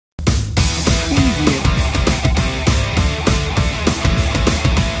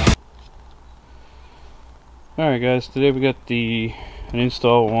Alright guys, today we got an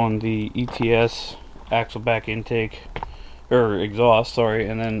install on the ETS axle back intake, or exhaust, sorry,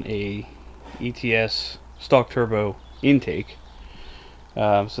 and then a ETS stock turbo intake.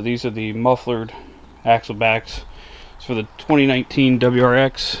 So these are the mufflered axle backs. It's for the 2019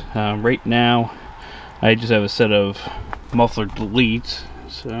 WRX. Right now I just have a set of muffler deletes,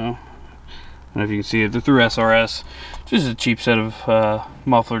 so I don't know if you can see it. They're through SRS. Just a cheap set of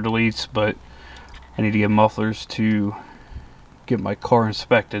muffler deletes, but I need to get mufflers to get my car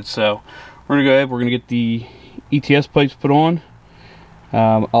inspected. So we're gonna go ahead, we're gonna get the ETS pipes put on.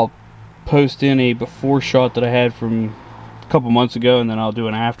 I'll post in a before shot that I had from a couple months ago, and then I'll do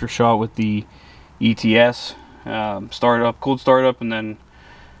an after shot with the ETS cold startup, and then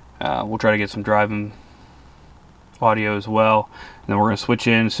we'll try to get some driving audio as well. And then we're gonna switch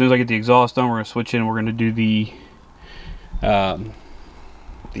in as soon as I get the exhaust done. We're gonna switch in. We're gonna do the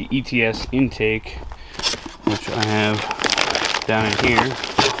ETS intake, which I have down in here.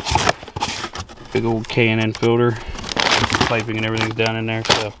 Big old K&N filter, piping and everything's down in there,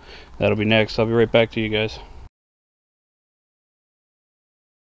 so that'll be next. I'll be right back to you guys.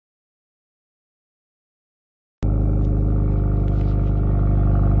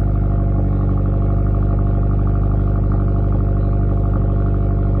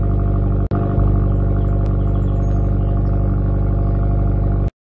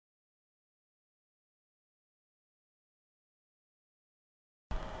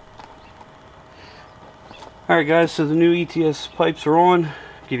 Alright guys, so the new ETS pipes are on.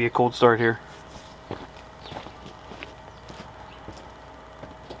 Give you a cold start here.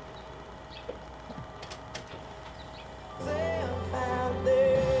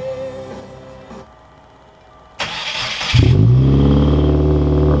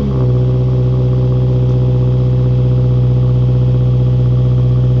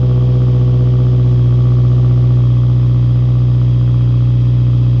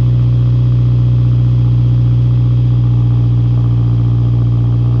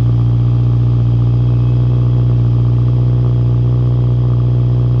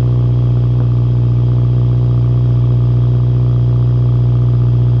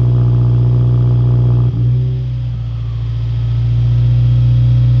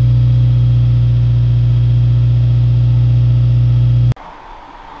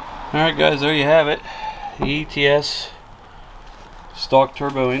 Alright guys, there you have it. The ETS stock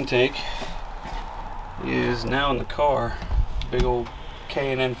turbo intake is now in the car. Big old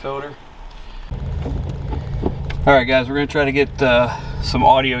K&N filter. Alright guys, we're going to try to get some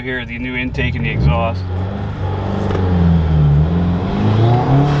audio here, the new intake and the exhaust.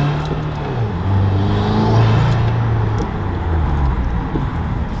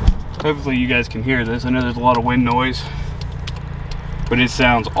 Hopefully you guys can hear this. I know there's a lot of wind noise, but it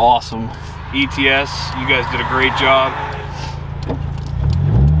sounds awesome. ETS, you guys did a great job.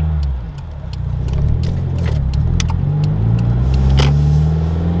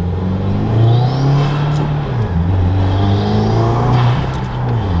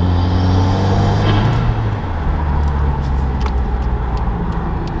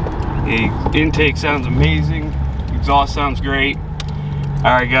 The intake sounds amazing. Exhaust sounds great.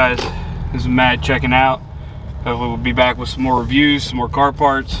 Alright guys, this is Matt checking out. Hopefully we'll be back with some more reviews, some more car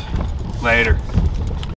parts. Later.